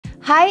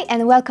Hi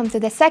and welcome to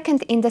the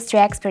second industry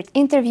expert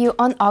interview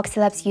on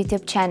Oxylabs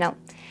YouTube channel.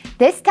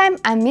 This time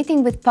I'm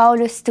meeting with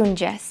Paulius,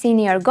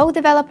 senior Go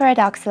developer at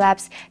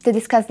Oxylabs, to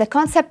discuss the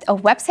concept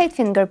of website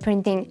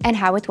fingerprinting and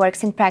how it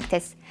works in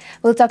practice.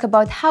 We'll talk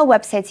about how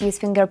websites use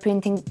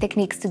fingerprinting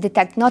techniques to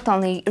detect not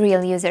only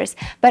real users,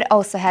 but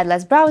also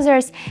headless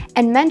browsers,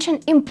 and mention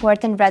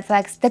important red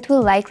flags that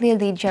will likely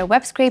lead your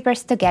web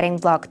scrapers to getting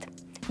blocked.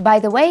 By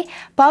the way,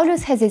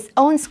 Paulius has his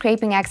own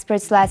scraping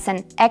experts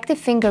lesson, Active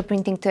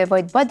Fingerprinting to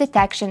Avoid Bot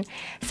Detection,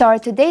 so our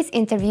today's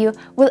interview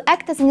will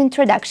act as an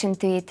introduction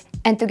to it.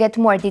 And to get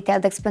more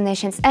detailed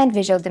explanations and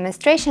visual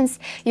demonstrations,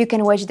 you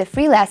can watch the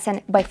free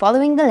lesson by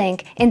following the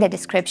link in the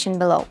description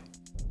below.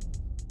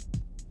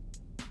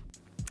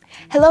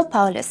 Hello,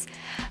 Paulius.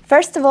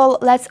 First of all,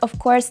 let's of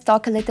course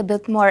talk a little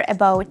bit more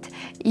about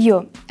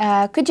you.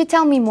 Could you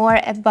tell me more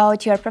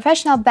about your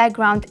professional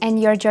background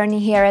and your journey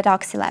here at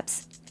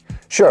Oxylabs?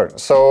 Sure.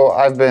 So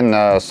I've been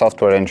a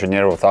software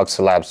engineer with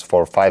Oxylabs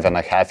for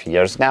 5.5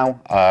 years now.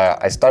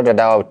 I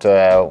started out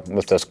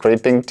with the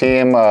scraping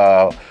team,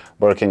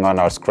 working on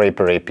our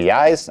scraper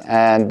APIs,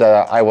 and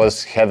I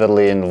was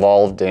heavily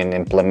involved in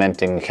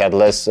implementing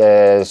headless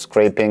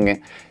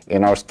scraping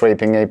in our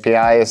scraping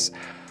APIs.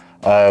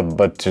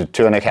 But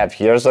 2.5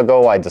 years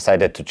ago, I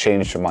decided to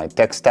change my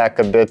tech stack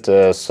a bit,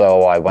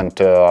 so I went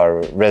to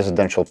our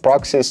residential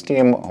proxies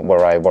team,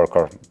 where I work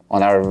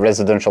on our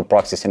residential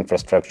proxies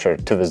infrastructure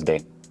to this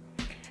day.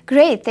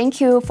 Great, thank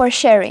you for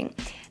sharing.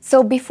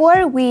 So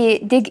before we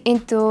dig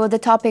into the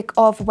topic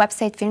of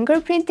website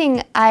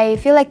fingerprinting, I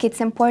feel like it's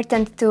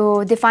important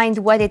to define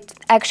what it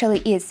actually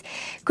is.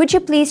 Could you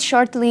please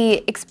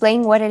shortly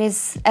explain what it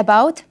is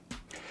about?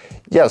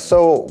 Yeah,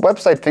 so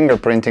website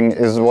fingerprinting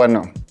is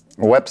when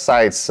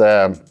websites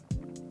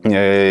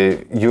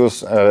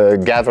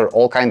gather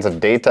all kinds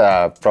of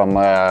data from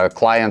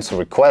clients'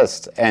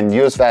 requests and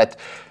use that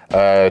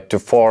to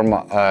form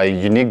a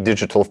unique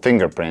digital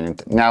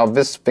fingerprint. Now,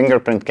 this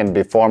fingerprint can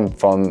be formed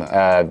from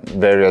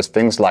various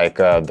things like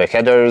the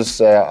headers,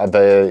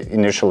 the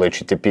initial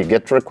HTTP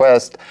GET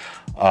request,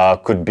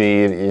 could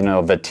be,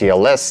 the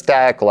TLS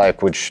stack,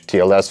 like which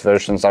TLS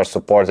versions are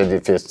supported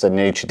if it's an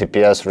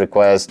HTTPS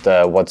request,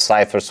 what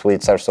cipher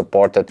suites are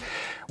supported,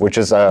 which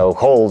is a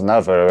whole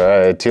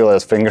nother,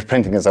 TLS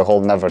fingerprinting is a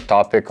whole nother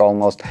topic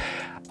almost.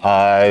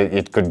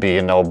 It could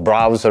be,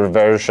 browser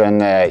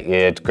version,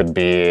 it could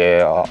be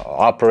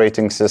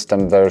operating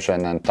system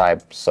version and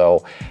type.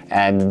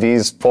 And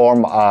these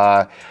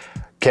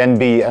can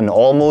be an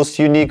almost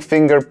unique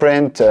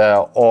fingerprint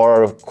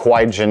or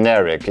quite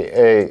generic.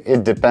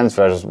 It depends,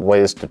 there's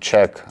ways to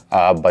check,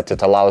 but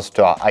it allows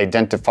to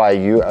identify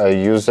a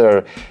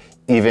user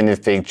even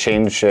if they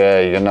change,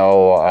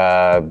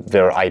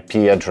 their IP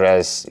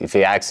address, if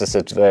they access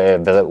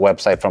the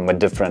website from a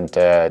different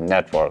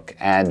network.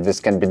 And this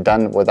can be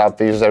done without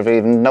the user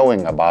even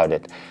knowing about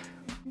it.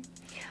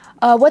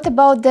 What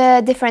about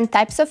the different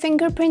types of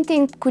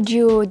fingerprinting? Could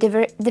you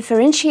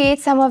differentiate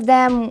some of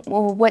them?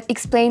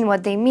 Explain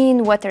what they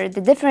mean? What are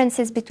the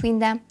differences between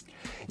them?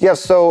 Yeah,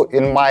 so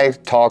in my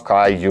talk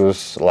I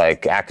use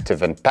like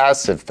active and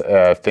passive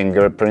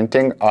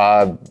fingerprinting.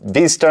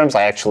 These terms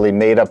I actually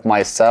made up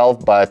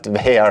myself, but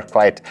they are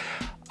quite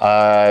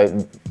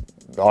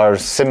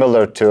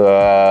similar to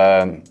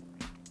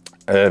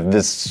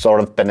this sort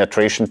of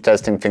penetration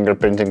testing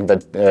fingerprinting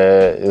that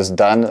is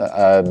done,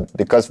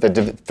 because the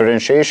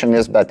differentiation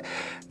is that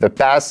the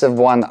passive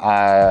one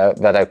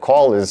that I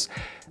call is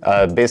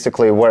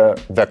basically where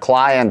the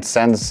client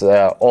sends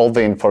all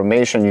the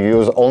information. You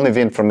use only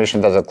the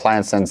information that the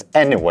client sends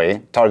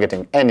anyway,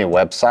 targeting any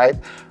website,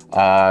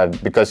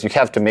 because you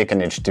have to make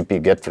an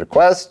HTTP GET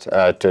request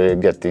to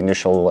get the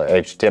initial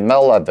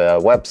HTML of the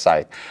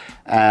website.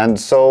 And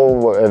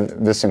so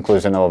this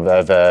includes,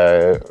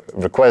 the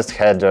request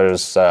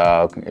headers,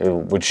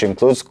 which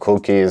includes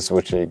cookies,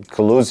 which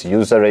includes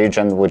user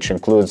agent, which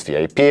includes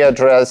the IP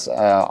address,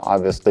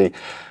 obviously,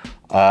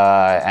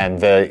 and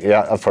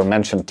the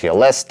aforementioned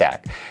TLS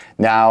stack.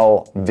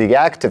 Now, the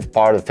active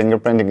part of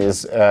fingerprinting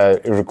it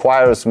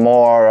requires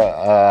more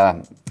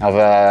of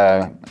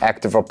an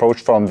active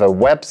approach from the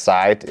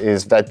website,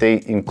 is that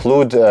they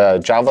include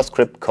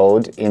JavaScript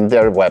code in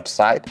their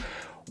website,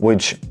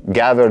 which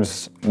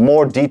gathers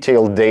more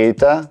detailed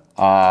data,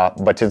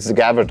 but it's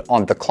gathered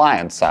on the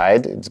client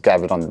side, it's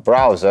gathered on the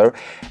browser,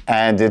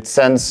 and it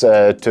sends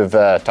to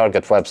the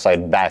target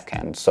website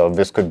backend. So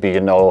this could be,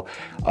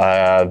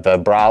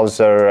 the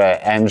browser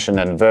engine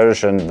and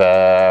version,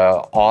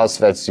 the OS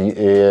that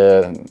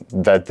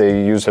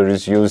the user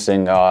is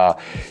using,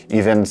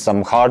 even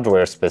some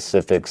hardware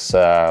specifics,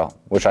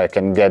 which I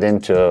can get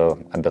into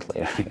a bit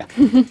later.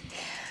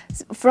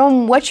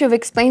 From what you've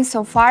explained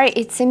so far,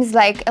 it seems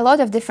like a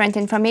lot of different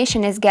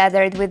information is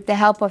gathered with the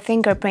help of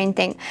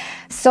fingerprinting.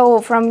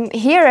 So from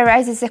here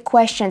arises a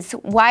question: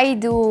 why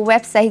do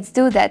websites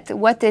do that?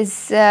 What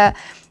is the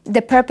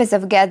purpose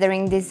of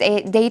gathering this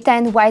data,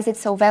 and why is it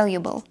so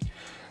valuable?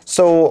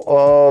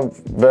 So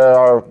there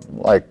are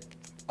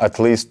at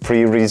least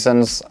 3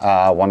 reasons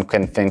one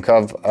can think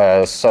of.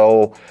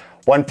 So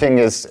one thing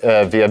is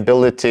the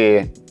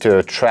ability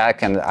to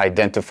track and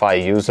identify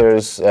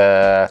users,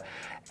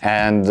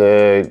 and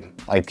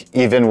like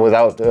even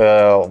without,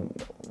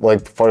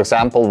 like for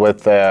example,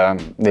 with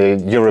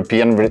the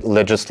European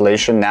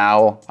legislation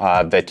now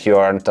that you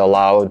aren't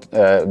allowed,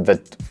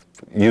 that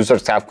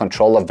users have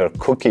control of their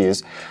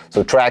cookies.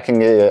 So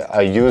tracking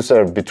a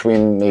user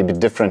between maybe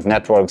different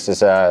networks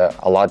is a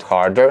lot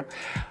harder.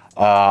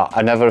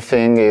 Another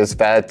thing is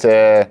that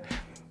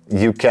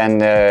you can,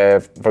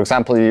 for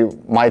example,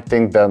 you might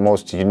think the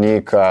most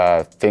unique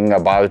thing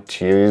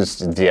about you is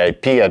the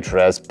IP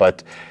address,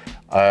 but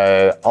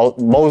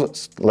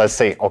let's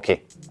say,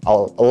 okay, a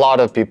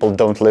lot of people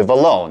don't live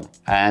alone,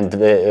 and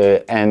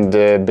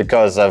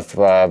because of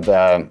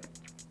the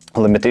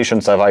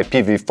limitations of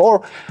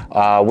IPv4,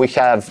 we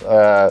have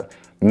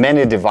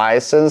many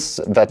devices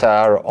that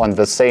are on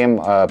the same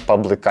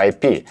public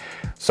IP.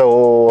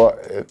 So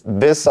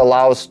this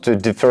allows to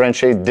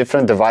differentiate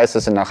different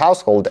devices in a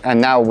household,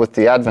 and now with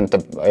the advent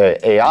of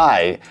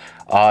AI,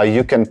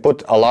 you can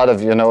put a lot of,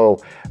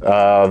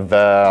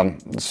 the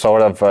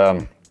sort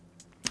of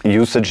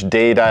usage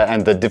data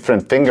and the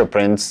different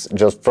fingerprints,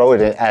 just throw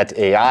it at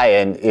AI,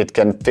 and it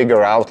can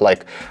figure out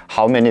like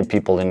how many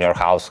people in your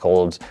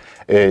household,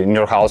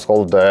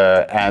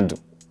 and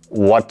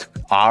what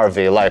are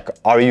they like.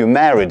 Are you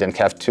married and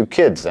have 2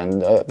 kids,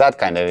 and that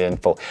kind of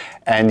info.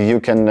 And you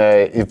can,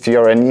 if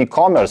you're an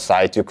e-commerce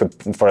site, you could,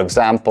 for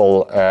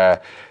example,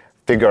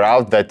 figure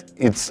out that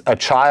it's a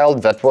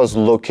child that was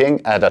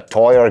looking at a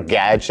toy or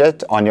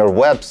gadget on your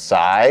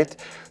website,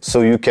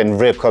 so you can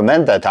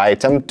recommend that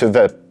item to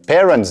the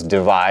parent's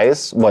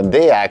device when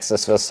they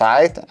access the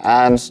site,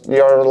 and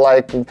you're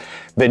like,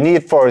 the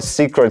need for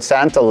secret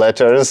Santa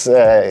letters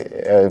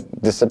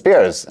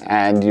disappears,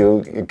 and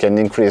you can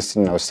increase,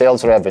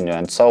 sales revenue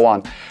and so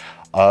on.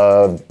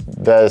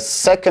 The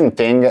second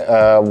thing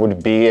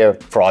would be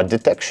fraud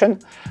detection.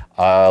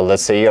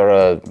 Let's say you're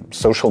a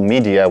social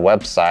media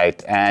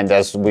website, and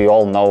as we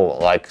all know,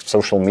 like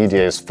social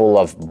media is full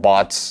of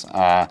bots.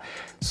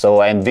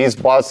 And these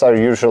bots are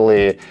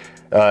usually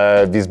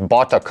these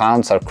bot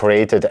accounts are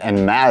created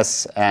en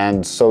masse,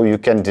 and so you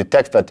can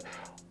detect that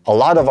a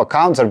lot of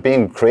accounts are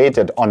being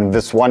created on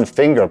this one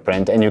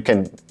fingerprint, and you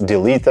can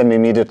delete them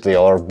immediately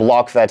or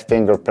block that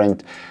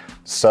fingerprint.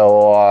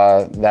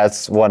 So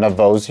that's one of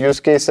those use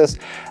cases.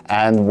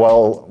 And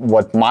well,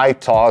 what my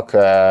talk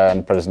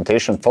and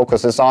presentation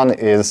focuses on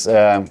is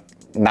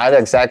not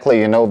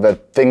exactly, the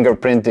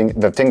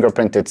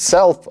fingerprint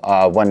itself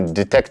when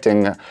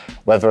detecting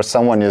whether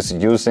someone is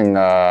using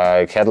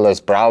a headless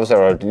browser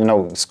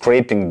or,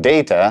 scraping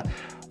data,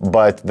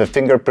 but the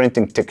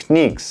fingerprinting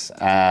techniques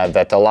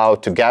that allow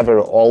to gather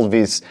all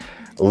these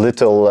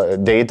little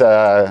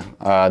data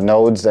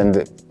nodes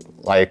and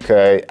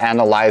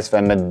analyze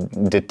them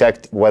and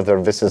detect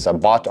whether this is a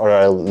bot or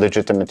a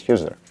legitimate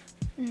user.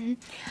 Mm-hmm.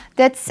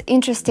 That's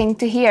interesting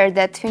to hear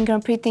that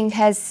fingerprinting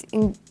has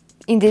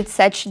indeed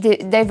such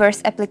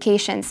diverse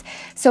applications.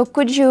 So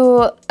could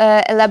you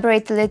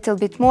elaborate a little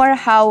bit more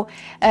how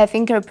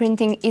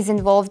fingerprinting is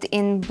involved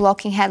in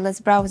blocking headless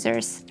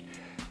browsers?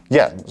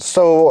 Yeah,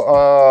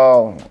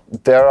 so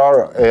there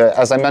are,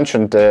 as I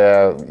mentioned,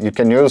 you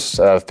can use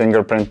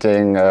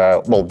fingerprinting,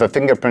 the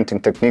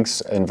fingerprinting techniques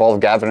involve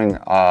gathering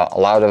a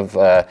lot of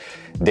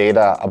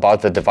data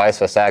about the device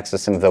that's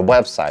accessing the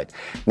website.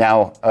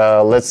 Now,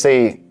 let's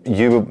say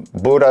you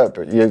boot up,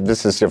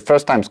 this is your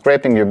first time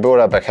scraping, you boot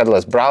up a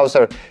headless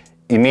browser,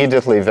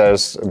 immediately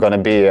there's going to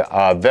be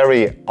a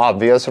very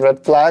obvious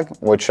red flag,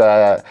 which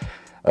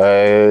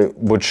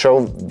would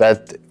show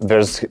that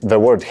there's the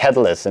word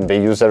headless in the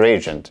user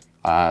agent.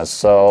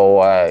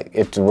 So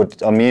it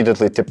would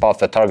immediately tip off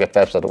the target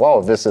website,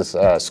 wow, this is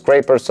a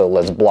scraper, so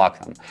let's block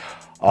them.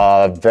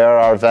 There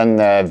are then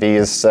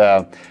these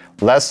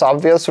less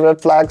obvious red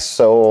flags.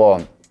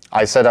 So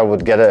I said I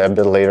would get a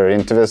bit later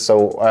into this.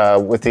 So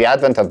with the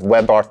advent of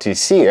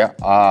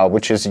WebRTC,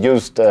 which is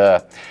used,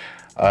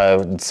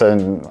 it's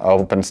an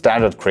open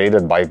standard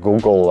created by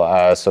Google,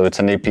 so it's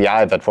an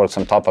API that works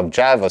on top of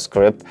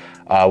JavaScript,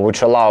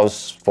 which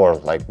allows for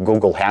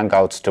Google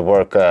Hangouts to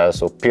work,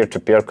 so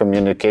peer-to-peer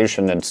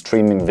communication and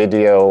streaming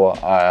video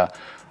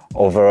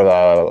over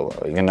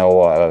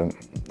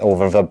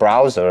over the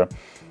browser.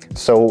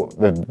 So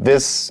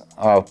this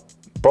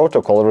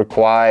protocol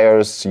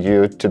requires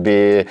you to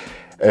be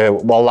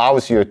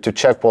allows you to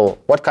check, well,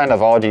 what kind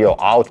of audio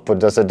output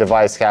does the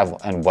device have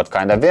and what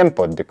kind of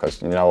input, because,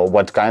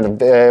 what kind of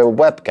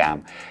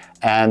webcam.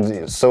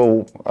 And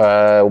so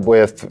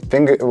with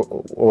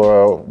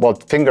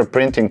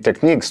fingerprinting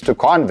techniques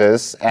took on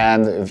this,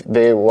 and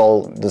they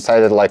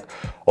decided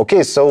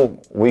okay, so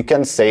we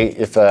can say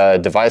if a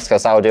device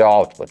has audio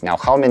output. Now,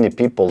 how many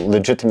people,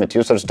 legitimate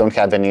users, don't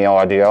have any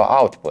audio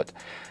output?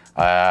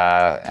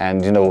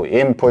 And,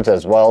 input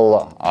as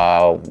well,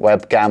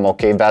 webcam,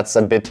 okay, that's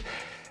a bit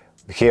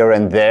here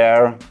and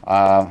there,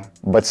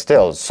 but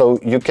still, so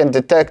you can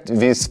detect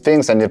these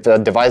things, and if the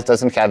device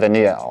doesn't have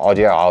any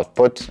audio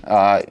output,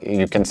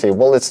 you can say,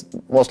 well, it's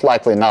most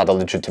likely not a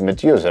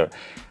legitimate user.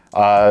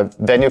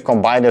 Then you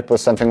combine it with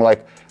something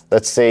like,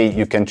 let's say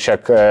you can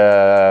check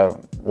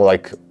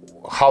like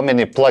how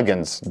many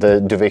plugins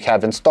do we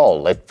have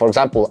installed. Like for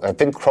example, I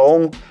think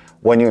Chrome,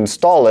 when you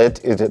install it,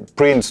 it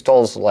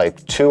pre-installs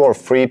like 2 or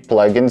 3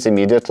 plugins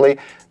immediately.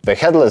 The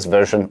headless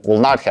version will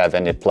not have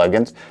any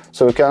plugins,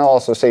 so we can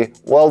also say,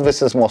 well,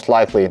 this is most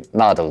likely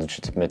not a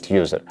legitimate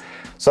user.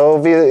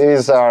 So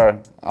these are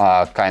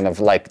kind of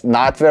like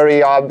not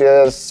very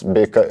obvious,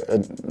 because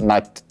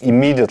not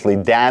immediately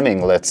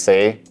damning, let's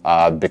say,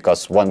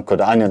 because one could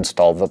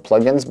uninstall the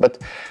plugins, but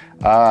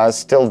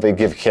still they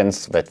give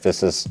hints that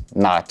this is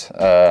not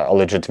a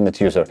legitimate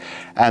user.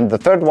 And the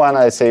third one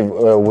I say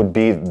would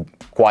be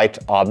quite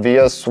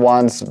obvious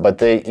ones, but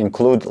they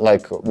include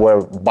like where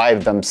by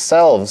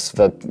themselves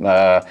that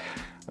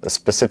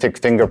specific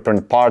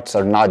fingerprint parts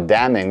are not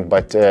damning,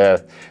 but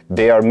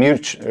they are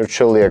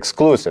mutually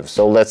exclusive.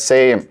 So let's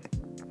say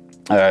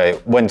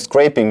when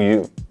scraping,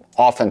 you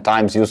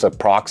oftentimes use a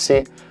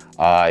proxy.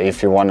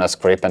 If you want to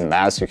scrape en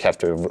masse, you have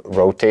to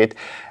rotate.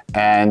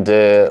 And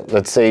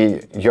let's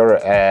say you're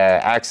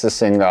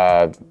accessing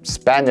a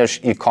Spanish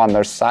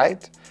e-commerce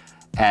site,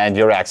 and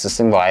you're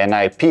accessing via an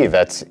IP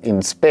that's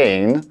in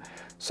Spain.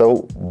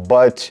 So,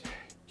 but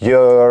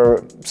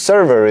your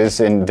server is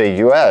in the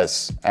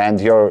US,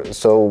 and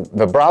so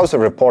the browser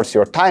reports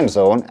your time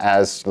zone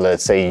as,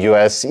 let's say,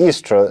 US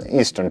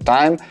Eastern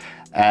time,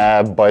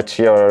 but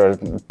your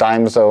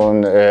time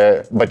zone,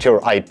 but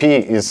your IP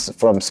is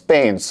from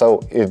Spain.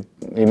 So it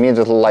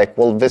immediately like,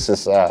 well, this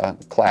is a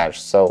clash.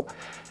 So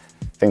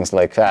things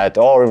like that.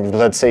 Or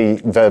let's say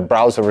the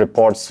browser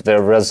reports the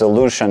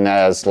resolution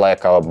as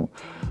like a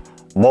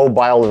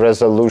mobile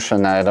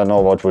resolution. I don't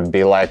know what would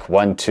be like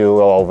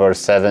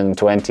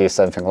 12/720,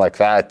 something like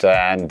that.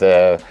 And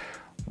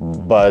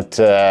but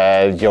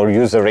your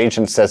user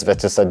agent says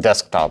that it's a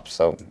desktop.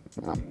 So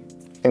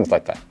things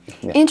like that.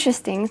 Yeah.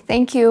 Interesting.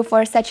 Thank you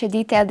for such a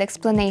detailed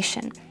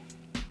explanation.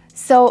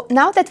 So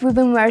now that we've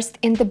immersed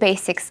in the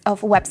basics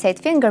of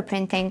website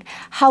fingerprinting,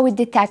 how it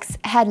detects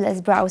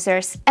headless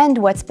browsers, and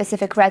what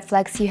specific red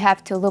flags you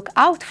have to look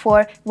out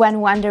for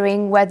when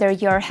wondering whether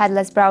your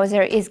headless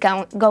browser is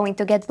going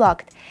to get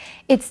blocked,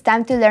 it's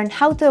time to learn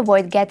how to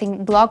avoid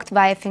getting blocked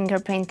via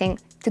fingerprinting.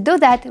 To do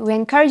that, we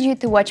encourage you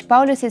to watch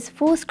Paulius's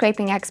full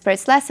scraping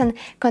experts lesson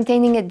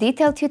containing a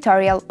detailed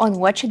tutorial on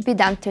what should be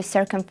done to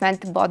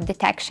circumvent bot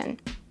detection.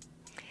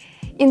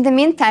 In the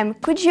meantime,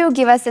 could you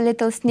give us a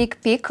little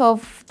sneak peek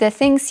of the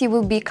things you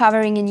will be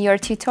covering in your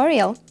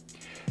tutorial?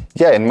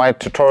 Yeah, in my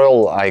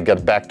tutorial I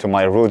get back to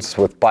my roots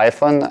with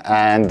Python,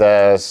 and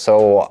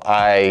so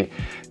I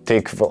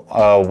take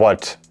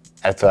what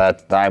at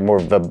that time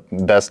were the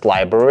best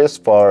libraries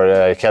for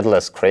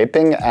headless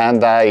scraping,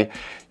 and I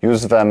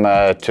use them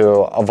to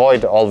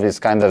avoid all these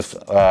kind of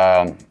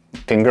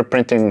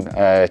fingerprinting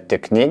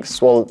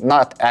techniques. Well,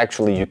 not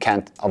actually, you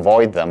can't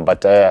avoid them,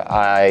 but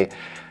I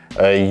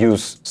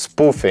use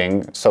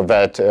spoofing so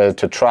that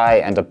to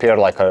try and appear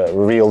like a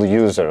real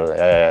user,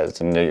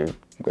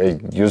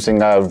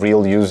 using a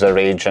real user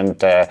agent,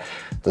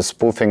 the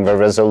spoofing the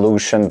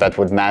resolution that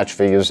would match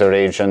the user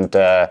agent,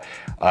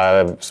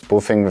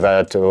 spoofing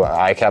that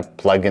I have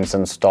plugins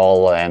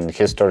installed and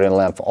history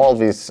length, all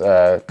these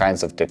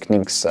kinds of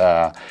techniques.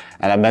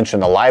 And I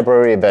mentioned a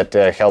library that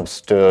helps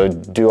to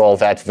do all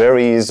that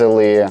very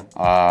easily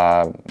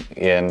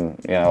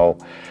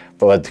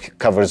but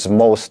covers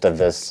most of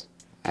this,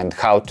 and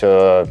how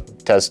to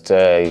test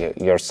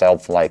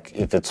yourself, like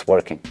if it's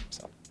working.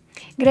 So.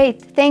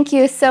 Great, thank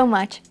you so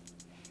much.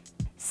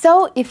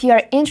 So, if you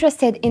are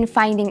interested in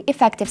finding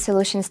effective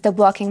solutions to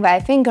blocking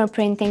via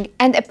fingerprinting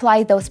and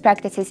apply those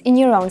practices in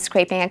your own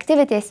scraping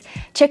activities,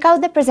 check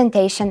out the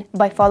presentation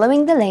by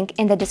following the link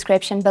in the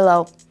description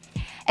below.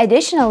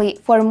 Additionally,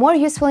 for more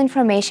useful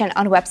information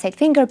on website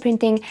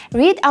fingerprinting,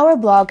 read our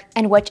blog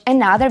and watch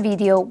another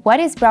video, What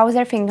is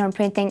Browser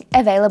Fingerprinting,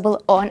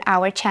 available on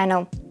our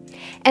channel.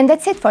 And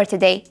that's it for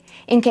today.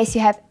 In case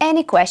you have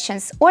any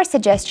questions or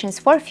suggestions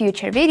for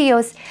future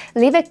videos,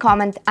 leave a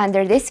comment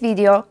under this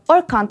video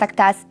or contact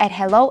us at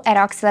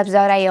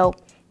hello@oxylabs.io.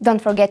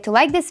 Don't forget to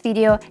like this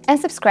video and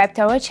subscribe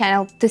to our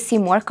channel to see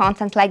more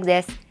content like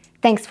this.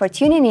 Thanks for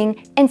tuning in,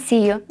 and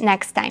see you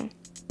next time.